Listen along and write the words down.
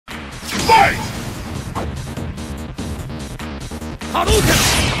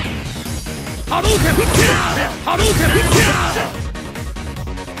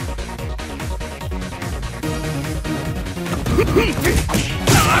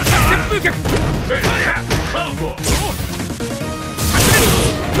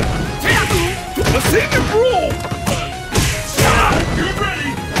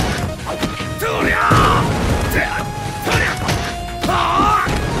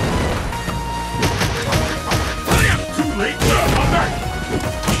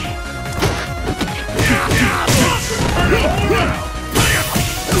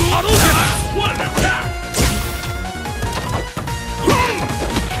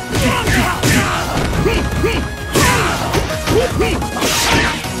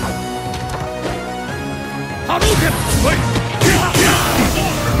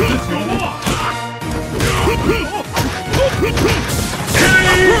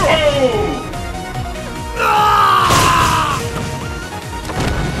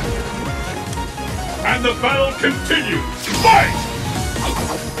And the battle continues! Fight!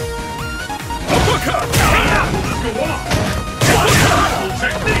 Uppercut! Let's go on! Incredible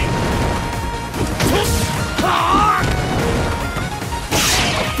technique!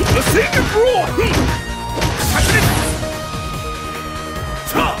 The second rule!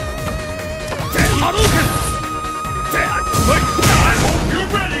 I hope you're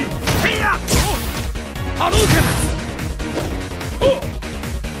ready!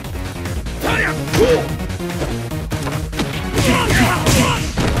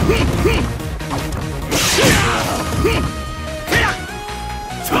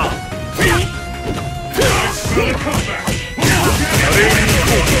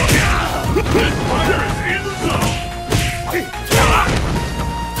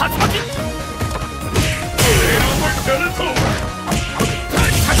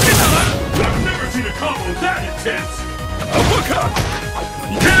 I've never seen a combo that intense! Uppercut!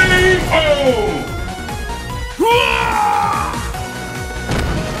 KO!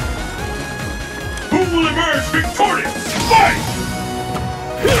 Who will emerge victorious? Fight!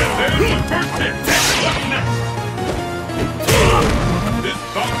 And there's the first hit. What's next? This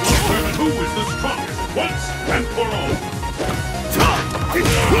bout will determine who is the strongest once and for all.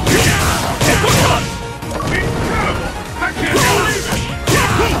 Incredible! I can't believe it!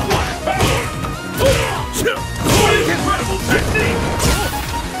 What power! What incredible technique!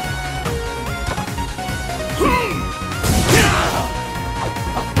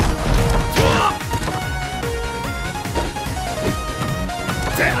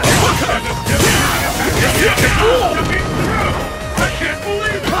 I can't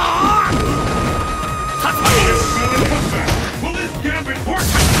believe it! Will this gambit work?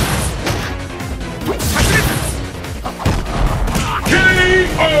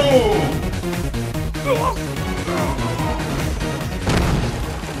 KO!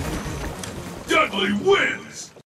 Dudley wins!